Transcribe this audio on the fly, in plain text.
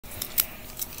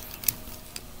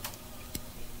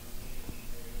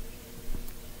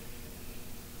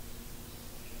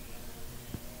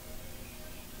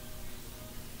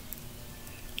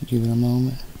give it a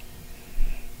moment.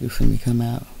 You'll see me come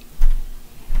out.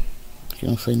 She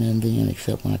don't say nothing then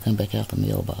except when I come back out the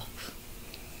mailbox.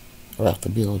 Or out the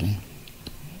building.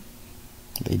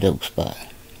 The dope spot.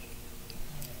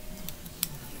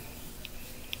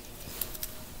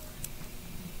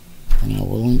 And I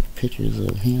will link pictures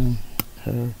of him,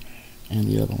 her, and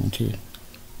the other one too.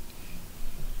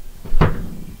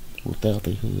 Without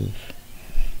the hoods.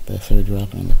 That's her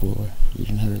dropping on the floor. You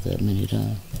done heard that many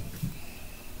times.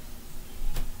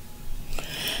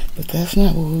 But that's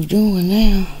not what we're doing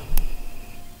now.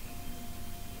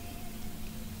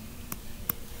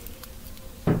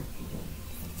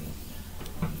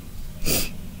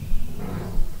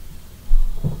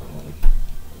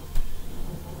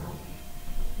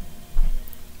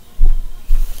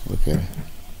 Look at her.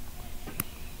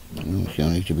 She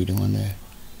don't need to be doing that.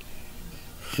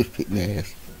 She's being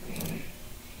ass.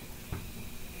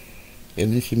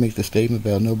 And then she makes the statement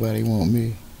about nobody want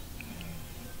me.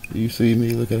 You see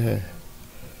me, look at her.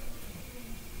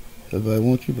 Everybody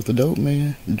wants you but the dope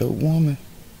man, the dope woman.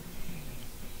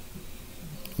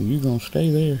 And you gonna stay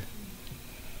there.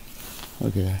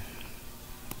 Look at her.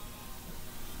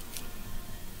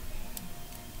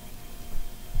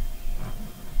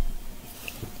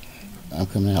 I'm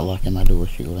coming out locking my door,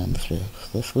 she go down the steps.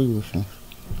 That's foolishness.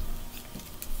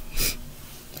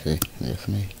 See, that's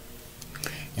me.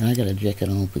 And I got a jacket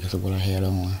on because of what I had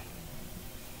on.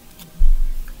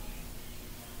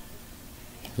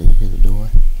 See, here's the door.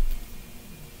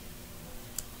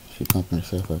 She pumping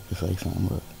herself up to say something,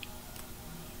 but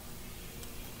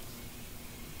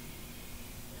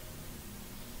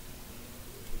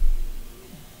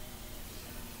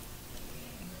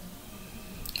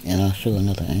and I'll show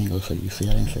another angle so you see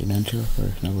I didn't say nothing to her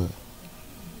first. Now look,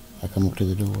 I come up to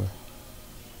the door.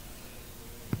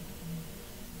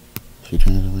 She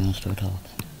turns around and starts talking.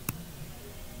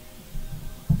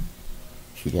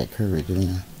 She got courage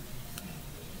then.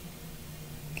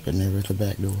 But never at the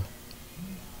back door.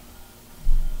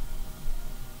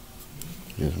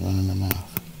 Just running the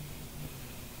mouth.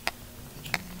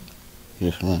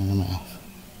 Just running the mouth.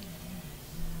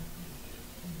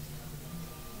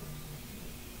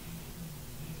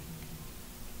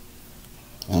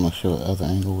 I'm going to show the other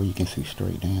angle where you can see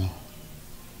straight down.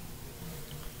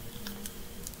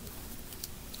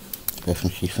 That's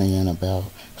when she's saying about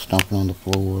stomping on the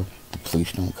floor. The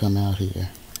police don't come out here.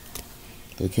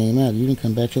 They came out. You didn't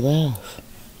come back to the house.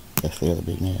 That's the other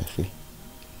big nasty.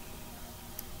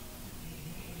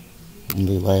 And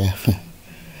they laugh.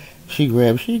 She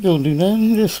grabs. She gonna do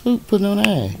nothing. Just swoop, putting on the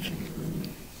act.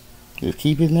 Just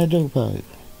keep hitting that dope pipe.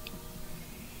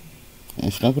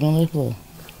 And stomping on that floor.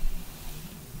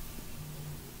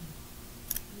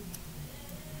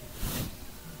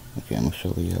 Okay, I'm gonna show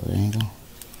the other angle.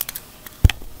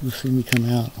 You'll see me come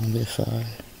out on this side.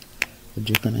 A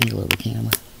different angle of the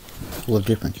camera. Well, a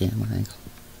different camera angle.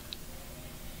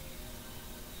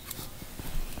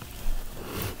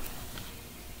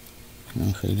 I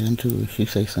don't say nothing to her. If she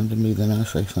say something to me, then I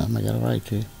say something I got a right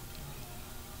to.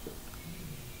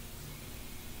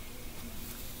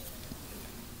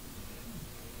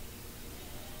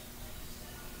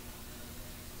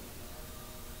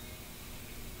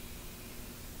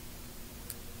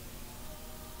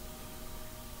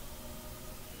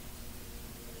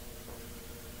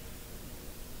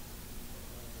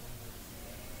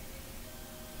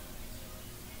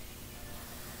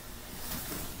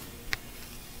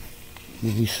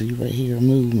 Did you see right here a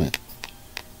movement?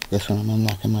 That's when I'm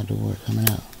unlocking my door, coming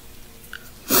out.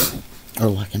 Or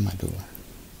locking my door.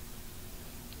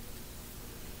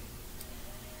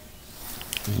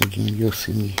 And again, you'll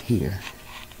see me here.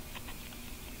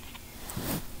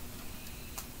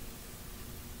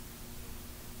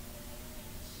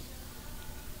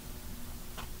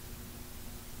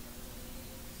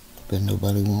 But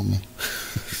nobody want me.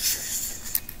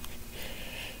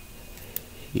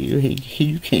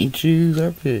 You can't choose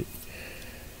or pick.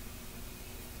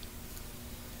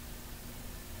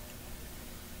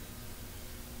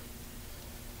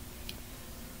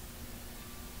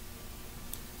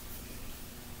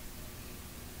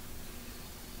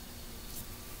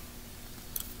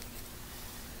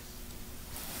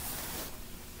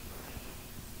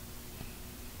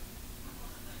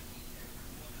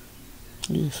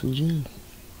 Yes, we do.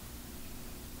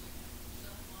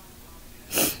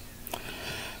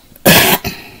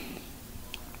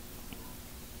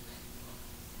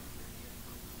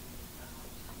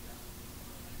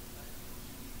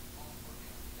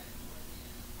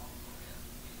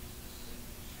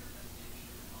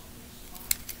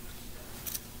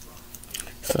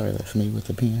 Sorry, that's me with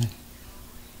the pen.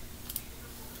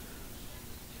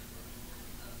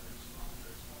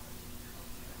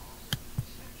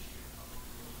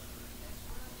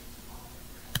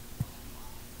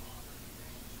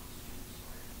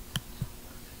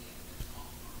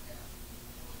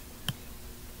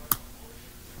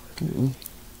 Ooh.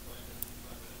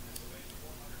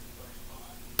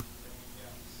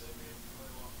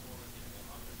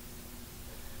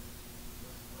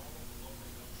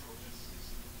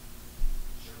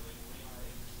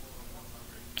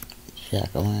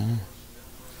 Jack-o'-lantern.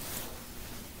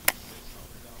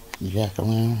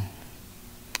 Jack-o'-lantern.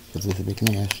 Cause it's a big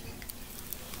nasty.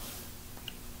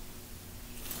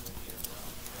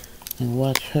 And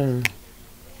watch her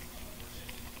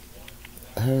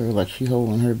like she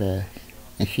holding her back.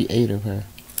 And she ate of her.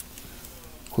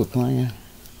 Quit playing.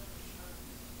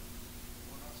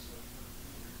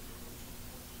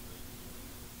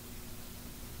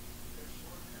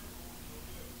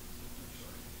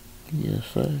 Yes,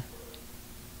 sir.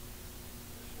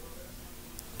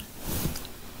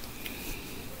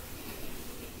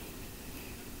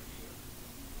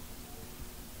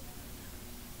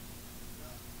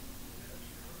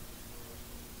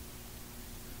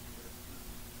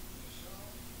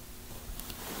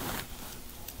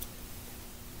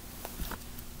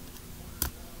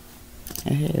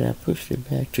 Hey, I pushed it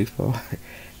back too far.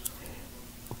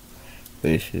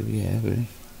 But it should be happening.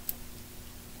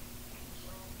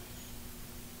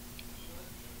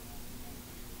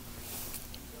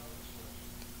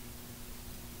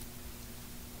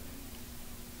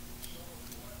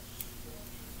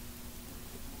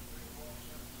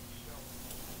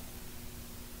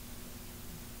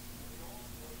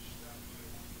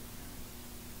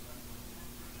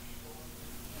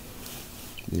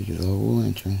 This is the whole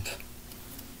entrance.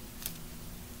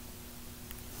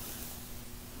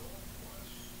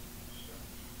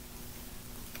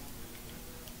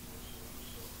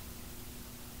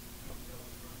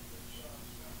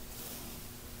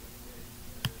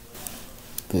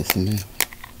 Listen to me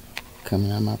coming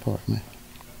out of my apartment.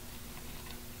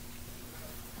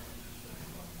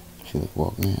 She like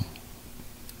walking in.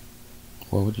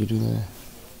 Why would you do that?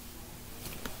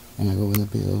 And I go in the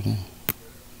building.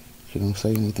 She don't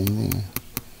say anything then.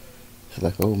 She's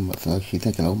like, oh, she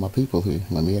thinking, oh, my people here.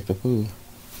 Let me act a fool.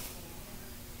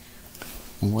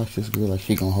 And watch this girl like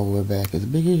she gonna hold her back as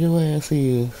big as your ass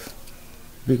is.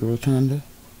 Big rotunda.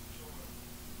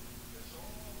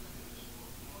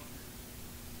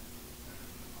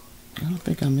 I don't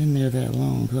think I'm in there that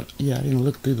long. Yeah, I didn't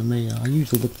look through the mail. I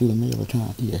usually look through the mail all the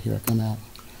time. Yeah, here I come out.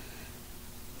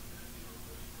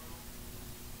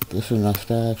 This is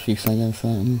NASTYA. She's singing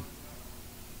something.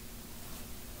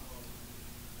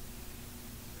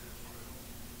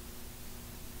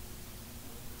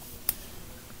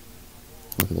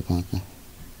 Look at the pumpkin.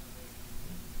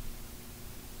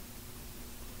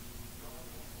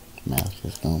 Mouth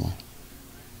just going.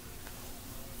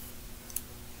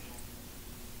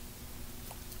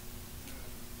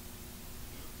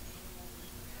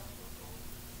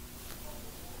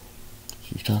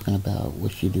 She's talking about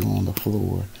what she do on the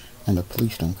floor, and the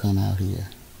police don't come out here.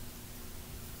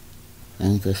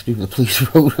 And the stupid police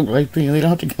rolled up right there. They don't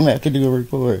have to come out to do a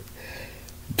report.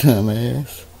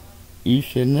 Dumbass. You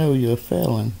should know you're a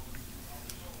felon.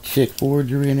 Check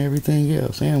forgery and everything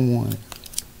else, and one.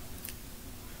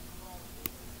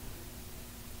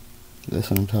 That's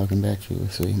what I'm talking back to her,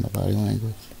 see, my body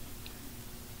language.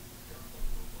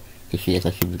 Because she acted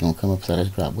like she was going to come upside this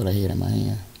drop with her head in my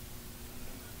hand.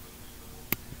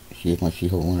 She acted like she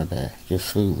holding her back.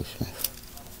 Just foolishness.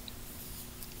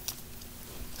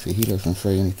 See, he doesn't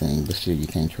say anything, but shit, you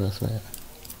can't trust that.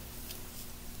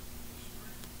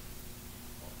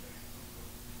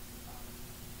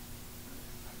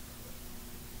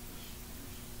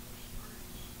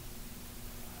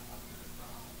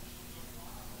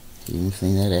 You've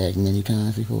seen that act many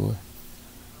times before.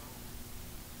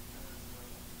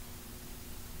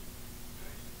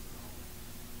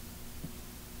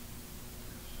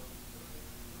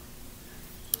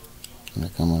 And I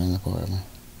come on in the apartment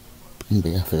and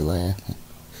be out there laughing.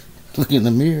 Look in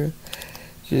the mirror.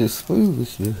 Just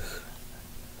foolishness.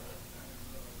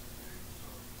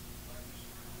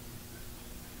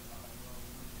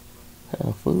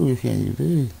 How foolish can you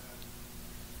be?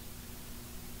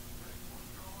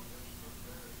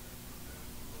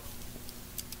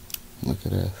 Look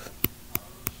at us.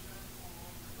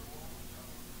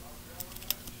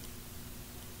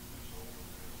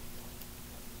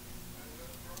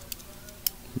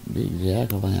 Big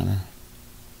jack-o'-lantern.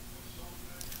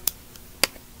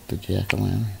 The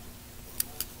jack-o'-lantern.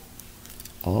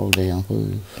 All damn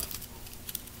fools.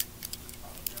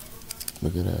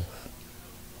 Look at us.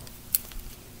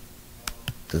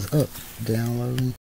 Just up, downloading.